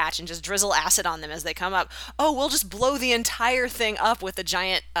entryway hatch and just drizzle acid on them as they come up. Oh, we'll just blow the entire thing up with the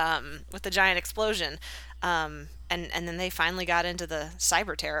giant explosion. And then they finally got into the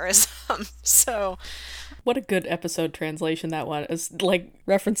cyber terrorism. So What a good episode translation that one is, like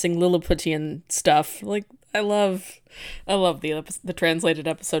referencing Lilliputian stuff. Like I love the translated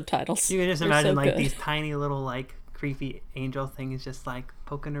episode titles. You can just They're imagine so like good. these tiny little like creepy angel things just like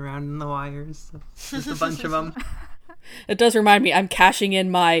poking around in the wires. Just a bunch of them. It does remind me, I'm cashing in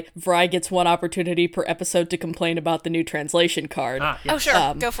my Vry gets one opportunity per episode to complain about the new translation card. Ah, oh yes.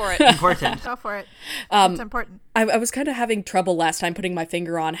 sure, go for it. Important. Go for it. It's important. I was kind of having trouble last time putting my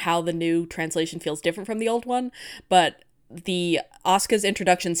finger on how the new translation feels different from the old one, but the Asuka's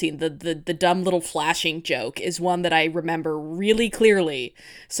introduction scene, the dumb little flashing joke, is one that I remember really clearly.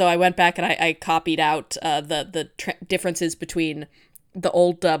 So I went back and I copied out the differences between the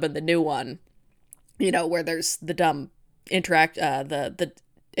old dub and the new one. You know, where there's the dumb the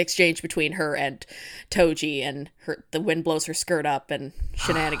exchange between her and Toji, and the wind blows her skirt up and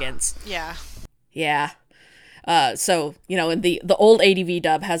shenanigans. Yeah. Yeah. So, you know, in the old ADV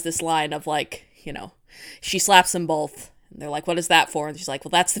dub has this line of like, you know, she slaps them both. And they're like, what is that for? And she's like, well,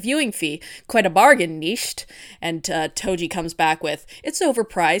 that's the viewing fee. Quite a bargain, nished. And Toji comes back with, it's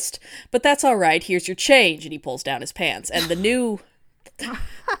overpriced, but that's all right. Here's your change. And he pulls down his pants. And the new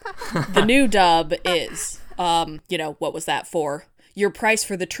dub is, you know, what was that for? Your price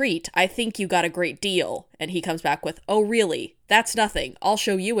for the treat. I think you got a great deal. And he comes back with, oh, really? That's nothing. I'll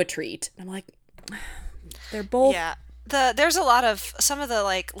show you a treat. And I'm like, they're both... Yeah. There's a lot of some of the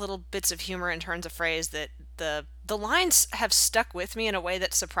like little bits of humor and turns of phrase that the lines have stuck with me in a way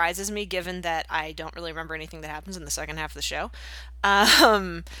that surprises me, given that I don't really remember anything that happens in the second half of the show.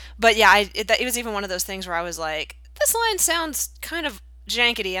 But yeah, it was even one of those things where I was like, this line sounds kind of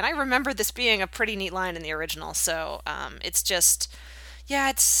jankety, and I remember this being a pretty neat line in the original. So it's just, yeah,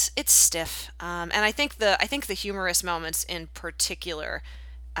 it's stiff. And I think the humorous moments in particular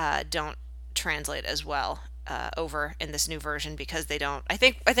don't translate as well over in this new version, because they don't. I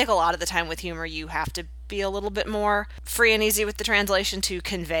think a lot of the time with humor you have to be a little bit more free and easy with the translation to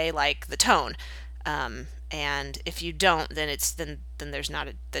convey like the tone. And if you don't, then there's not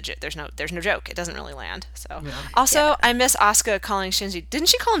there's no joke. It doesn't really land. So also, I miss Asuka calling Shinji. Didn't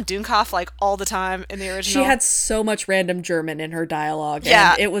she call him Dunkopf like all the time in the original? She had so much random German in her dialogue,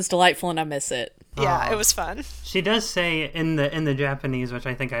 Yeah. and it was delightful, and I miss it. Yeah, it was fun. She does say in the Japanese, which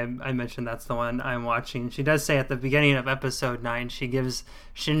I think I mentioned, that's the one I'm watching. She does say at the beginning of episode 9, she gives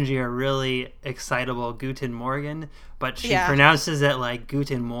Shinji a really excitable Guten Morgen, but she pronounces it like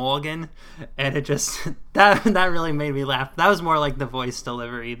Guten Morgen, and it just that really made me laugh. That was more like the voice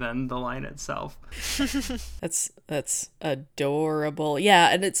delivery than the line itself. That's adorable. Yeah,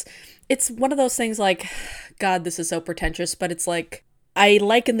 and it's one of those things like, God, this is so pretentious, but it's like, I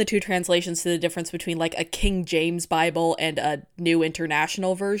liken the two translations to the difference between like a King James Bible and a New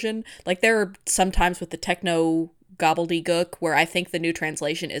International Version. Like there are sometimes with the techno gobbledygook where I think the new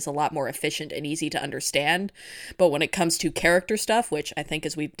translation is a lot more efficient and easy to understand. But when it comes to character stuff, which I think,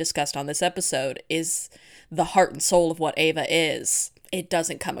 as we've discussed on this episode, is the heart and soul of what Eva is, it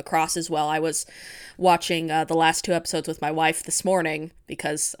doesn't come across as well. I was watching the last 2 episodes with my wife this morning,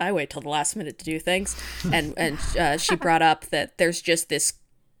 because I wait till the last minute to do things, and she brought up that there's just this,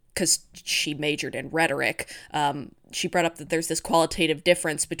 because she majored in rhetoric, she brought up that there's this qualitative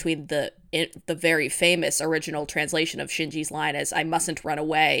difference between the very famous original translation of Shinji's line as "I mustn't run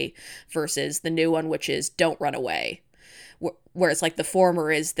away" versus the new one, which is "Don't run away." Whereas like the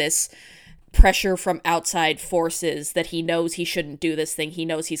former is this pressure from outside forces that he knows he shouldn't do this thing. He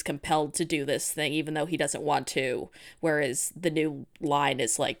knows he's compelled to do this thing, even though he doesn't want to. Whereas the new line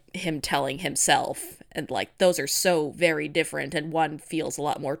is like him telling himself. And like, those are so very different. And one feels a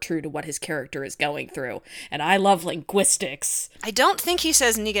lot more true to what his character is going through. And I love linguistics. I don't think he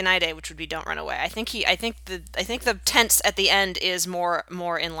says Niganaide, which would be don't run away. I think the tense at the end is more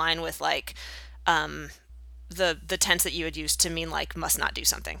in line with like, the tense that you would use to mean like must not do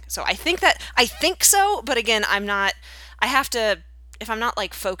something. So I think so, but again, if I'm not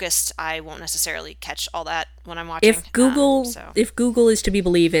like focused, I won't necessarily catch all that when I'm watching. If Google is to be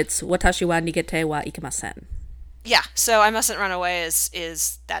believed, it's watashi wa nigete wa ikimasen. Yeah, so I mustn't run away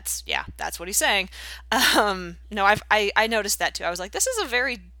that's what he's saying. No, I noticed that too. I was like, this is a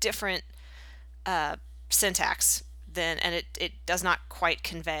very different syntax and it does not quite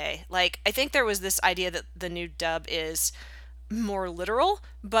convey. Like, I think there was this idea that the new dub is more literal,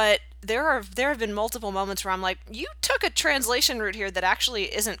 but there have been multiple moments where I'm like, you took a translation route here that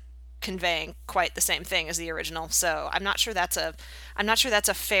actually isn't conveying quite the same thing as the original. So I'm not sure that's a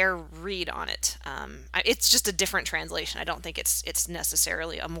fair read on it. It's just a different translation. I don't think it's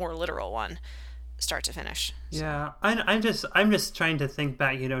necessarily a more literal one, start to finish. Yeah, I'm just trying to think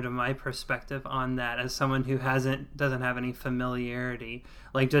back, to my perspective on that as someone who doesn't have any familiarity.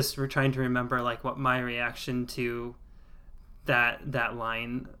 Like, just we're trying to remember like what my reaction to that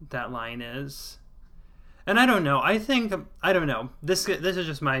line is. And I don't know. I don't know. This is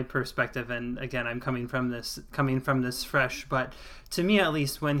just my perspective, and again, I'm coming from this fresh. But to me, at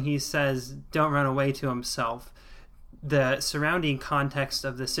least, when he says "don't run away" to himself, the surrounding context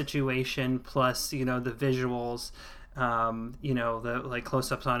of the situation, plus the visuals, the like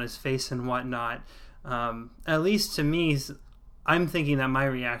close-ups on his face and whatnot. At least to me, I'm thinking that my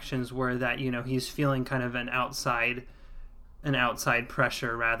reactions were that he's feeling kind of an outside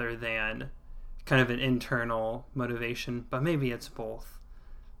pressure rather than kind of an internal motivation, but maybe it's both.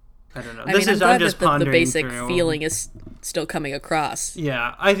 I don't know. I'm glad that the basic feeling is still coming across.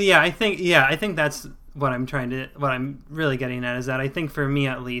 I think that's what I'm really getting at, is that I think for me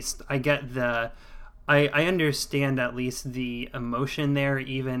at least, I get I understand at least the emotion there,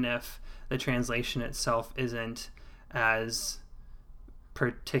 even if the translation itself isn't as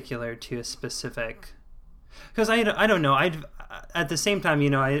particular to a specific. Because I don't know. At the same time,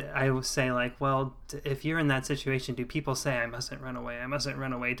 I would say like, well, if you're in that situation, do people say I mustn't run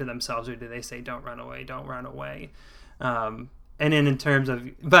away to themselves, or do they say don't run away? And then in terms of,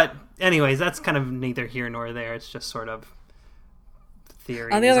 but anyways, that's kind of neither here nor there. It's just sort of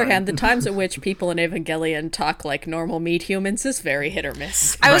theory. On the other hand, the times at which people in Evangelion talk like normal meat humans is very hit or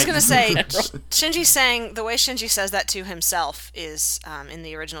miss. I was going to say, Shinji saying, the way Shinji says that to himself is, in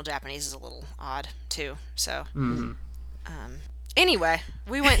the original Japanese, is a little odd too. So, anyway,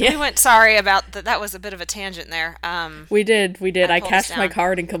 we went. Sorry about that. That was a bit of a tangent there. We did. I cashed my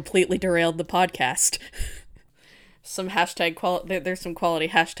card and completely derailed the podcast. Some there's some quality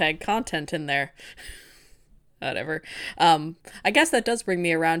hashtag content in there. Whatever. I guess that does bring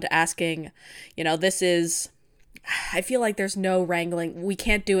me around to asking, I feel like there's no wrangling. We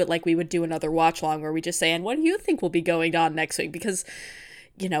can't do it like we would do another watch long where we just say, and what do you think will be going on next week? Because,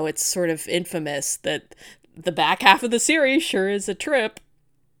 it's sort of infamous that the back half of the series sure is a trip,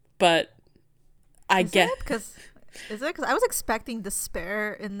 but I get... Is it? Because I was expecting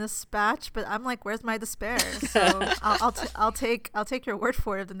despair in this batch, but I'm like, where's my despair? So I'll take your word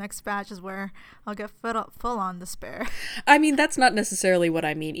for it. The next batch is where I'll get full on despair. I mean, that's not necessarily what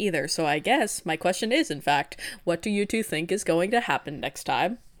I mean either. So I guess my question is, in fact, what do you two think is going to happen next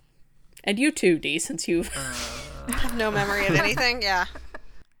time? And you too, Dee, since you have no memory of anything. Yeah.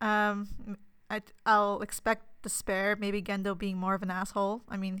 I'll expect despair, maybe Gendo being more of an asshole.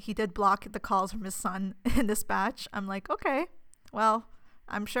 I mean, he did block the calls from his son in this batch. I'm like, okay, well,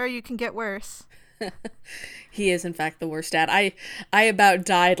 I'm sure you can get worse. He is, in fact, the worst dad. I about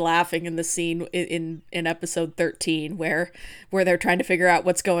died laughing in the scene in episode 13 where they're trying to figure out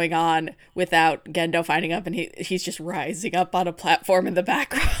what's going on without Gendo finding up, and he's just rising up on a platform in the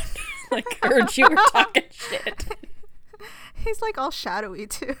background. Like, heard you were talking shit. He's like all shadowy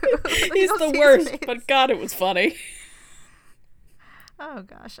too. He's the worst, but God, it was funny. Oh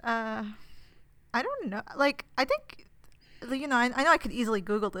gosh, I don't know. Like, I think, I know I could easily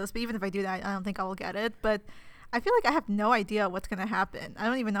Google this, but even if I do that, I don't think I will get it. But I feel like I have no idea what's gonna happen. I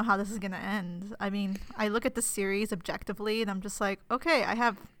don't even know how this is gonna end. I mean, I look at the series objectively, and I'm just like, okay, I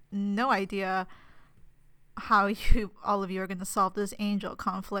have no idea how all of you are gonna solve this angel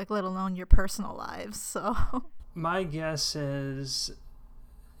conflict, let alone your personal lives. So. My guess is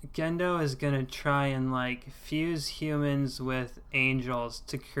Gendo is going to try and, like, fuse humans with angels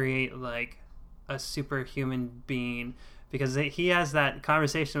to create, like, a superhuman being, because he has that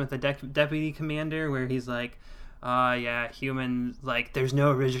conversation with the deputy commander where he's like, yeah, human, like, there's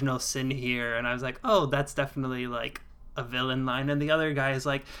no original sin here. And I was like, oh, that's definitely like a villain line. And the other guy is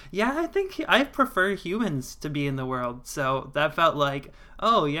like, yeah, I think I prefer humans to be in the world. So that felt like,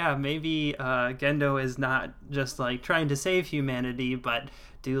 oh yeah, maybe Gendo is not just like trying to save humanity, but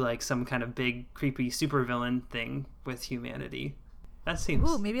do like some kind of big creepy supervillain thing with humanity. That seems...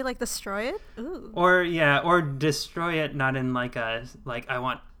 Ooh, maybe like destroy it? Ooh. Or destroy it, not in like a, like, I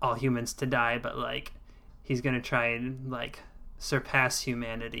want all humans to die, but like he's gonna try and like surpass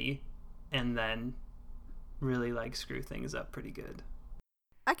humanity and then really like screw things up pretty good.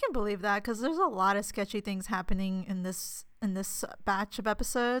 I can believe that, because there's a lot of sketchy things happening in this batch of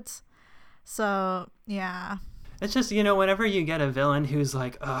episodes. So yeah, it's just, you know, whenever you get a villain who's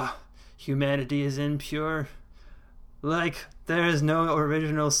like, humanity is impure, like, there is no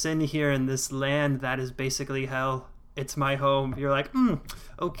original sin here in this land that is basically hell. It's my home. You're like,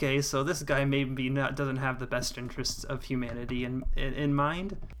 okay, so this guy maybe doesn't have the best interests of humanity in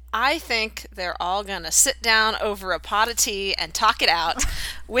mind. I think they're all going to sit down over a pot of tea and talk it out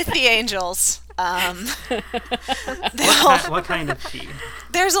with the angels. What kind of tea?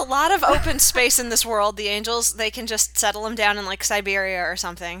 There's a lot of open space in this world. The angels, they can just settle them down in like Siberia or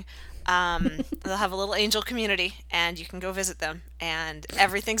something. They'll have a little angel community, and you can go visit them, and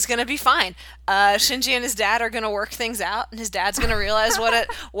everything's gonna be fine. Shinji and his dad are gonna work things out, and his dad's gonna realize what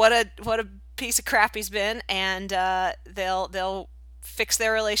a piece of crap he's been, and they'll fix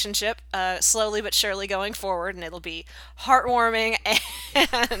their relationship slowly but surely going forward, and it'll be heartwarming.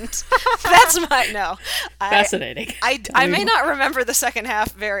 And that's fascinating. I may not remember the second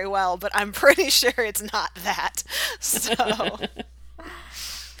half very well, but I'm pretty sure it's not that. So.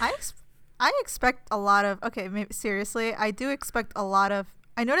 I expect a lot of, okay, maybe seriously, I do expect a lot of,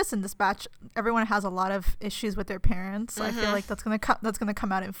 I noticed in this batch, everyone has a lot of issues with their parents. Mm-hmm. I feel like that's gonna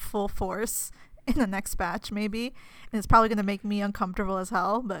come out in full force in the next batch, maybe. And it's probably gonna make me uncomfortable as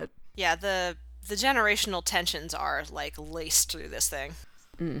hell, but. Yeah, the generational tensions are, like, laced through this thing.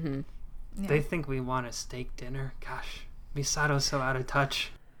 Mm-hmm. Yeah. They think we want a steak dinner. Gosh, Misato's so out of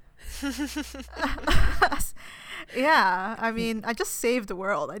touch. Yeah, I mean, I just saved the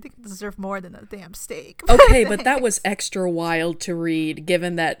world. I think I deserve more than a damn steak. Okay, but that was extra wild to read,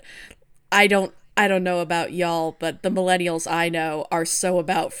 given that I don't know about y'all, but the millennials I know are so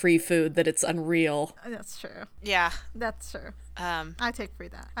about free food that it's unreal. That's true. Yeah. That's true. I take free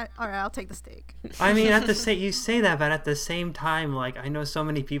that. All right, I'll take the steak. I mean, you say that, but at the same time, like, I know so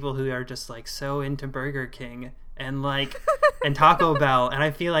many people who are just like so into Burger King and like and Taco Bell, and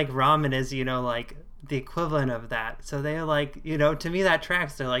I feel like ramen is, you know, like the equivalent of that. So they're like, you know, to me that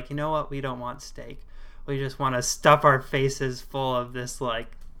tracks. They're like, you know what, we don't want steak, we just want to stuff our faces full of this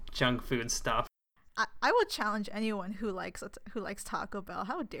like junk food stuff. I would challenge anyone who likes Taco Bell.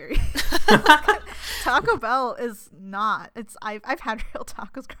 How dare you? Taco Bell is not. I've had real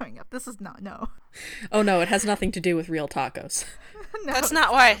tacos growing up. This is not, no. Oh no, it has nothing to do with real tacos. No, that's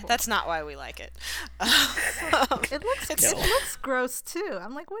not why we like it. It looks gross too.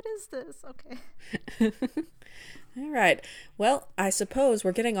 I'm like, what is this? Okay. All right. Well, I suppose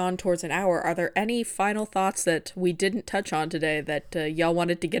we're getting on towards an hour. Are there any final thoughts that we didn't touch on today that y'all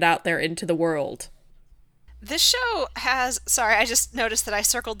wanted to get out there into the world? This show has... Sorry, I just noticed that I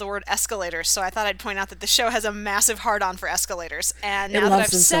circled the word escalators, so I thought I'd point out that the show has a massive hard-on for escalators. And now that I've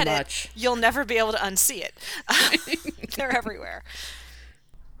said it, you'll never be able to unsee it. They're everywhere.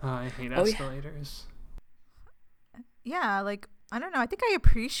 Oh, I hate escalators. Yeah, like, I don't know. I think I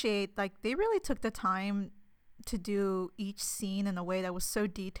appreciate, like, they really took the time to do each scene in a way that was so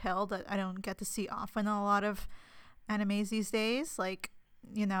detailed that I don't get to see often in a lot of animes these days. Like,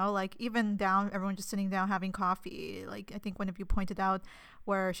 you know, like even down, everyone just sitting down having coffee. Like, I think one of you pointed out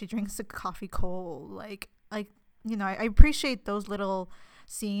where she drinks the coffee cold. Like, you know, I appreciate those little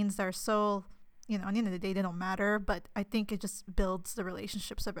scenes that are so, you know, at the end of the day, they don't matter, but I think it just builds the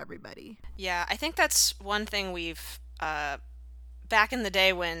relationships of everybody. Yeah, I think that's one thing we've, back in the day,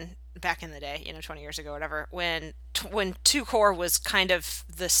 you know, 20 years ago, whatever, when 2 core was kind of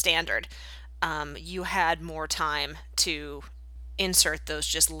the standard, you had more time to insert those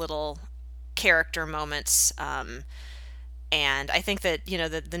just little character moments, and I think that, you know,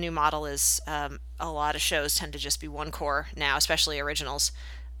 the new model is a lot of shows tend to just be 1 core now, especially originals,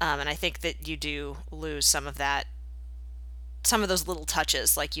 and I think that you do lose some of those little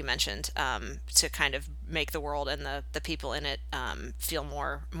touches, like you mentioned, to kind of make the world and the people in it feel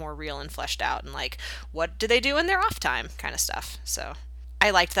more real and fleshed out, and like, what do they do in their off time kind of stuff. So I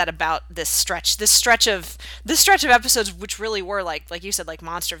liked that about this stretch of episodes, which really were like you said, like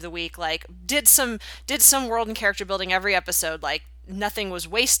Monster of the Week, like did some world and character building every episode. Like nothing was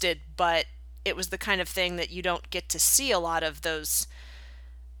wasted, but it was the kind of thing that you don't get to see a lot of those.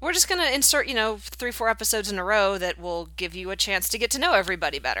 We're just going to insert, 3-4 episodes in a row that will give you a chance to get to know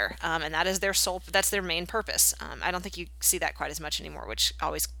everybody better. And that is that's their main purpose. I don't think you see that quite as much anymore, which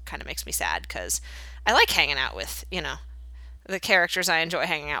always kind of makes me sad because I like hanging out with, the characters I enjoy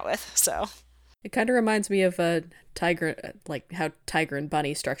hanging out with. So it kind of reminds me of Tiger, like how Tiger and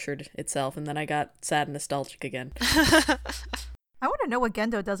Bunny structured itself. And then I got sad and nostalgic again. I want to know what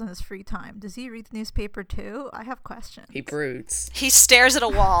Gendo does in his free time. Does he read the newspaper too? I have questions. He broods. He stares at a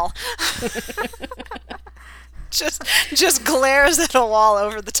wall. just glares at a wall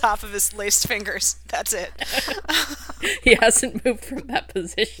over the top of his laced fingers. That's it. He hasn't moved from that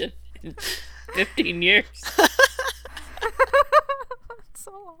position in 15 years.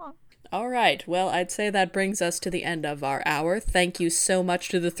 So long. All right. Well, I'd say that brings us to the end of our hour. Thank you so much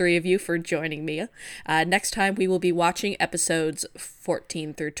to the three of you for joining me. Next time, we will be watching episodes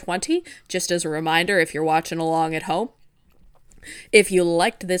 14 through 20. Just as a reminder, if you're watching along at home, if you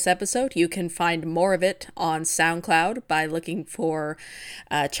liked this episode, you can find more of it on SoundCloud by looking for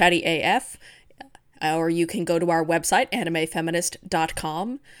Chatty AF. Or you can go to our website,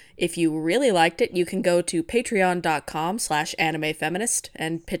 animefeminist.com. If you really liked it, you can go to patreon.com/animefeminist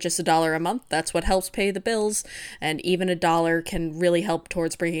and pitch us $1 a month. That's what helps pay the bills. And even $1 can really help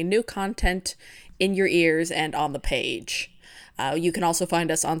towards bringing new content in your ears and on the page. You can also find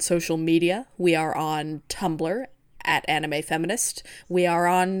us on social media. We are on Tumblr at Anime Feminist. We are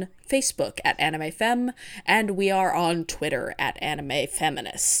on Facebook at Anime Fem, and we are on Twitter at Anime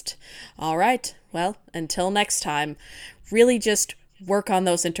Feminist. All right, well, until next time, really just work on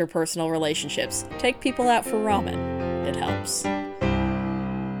those interpersonal relationships. Take people out for ramen. It helps.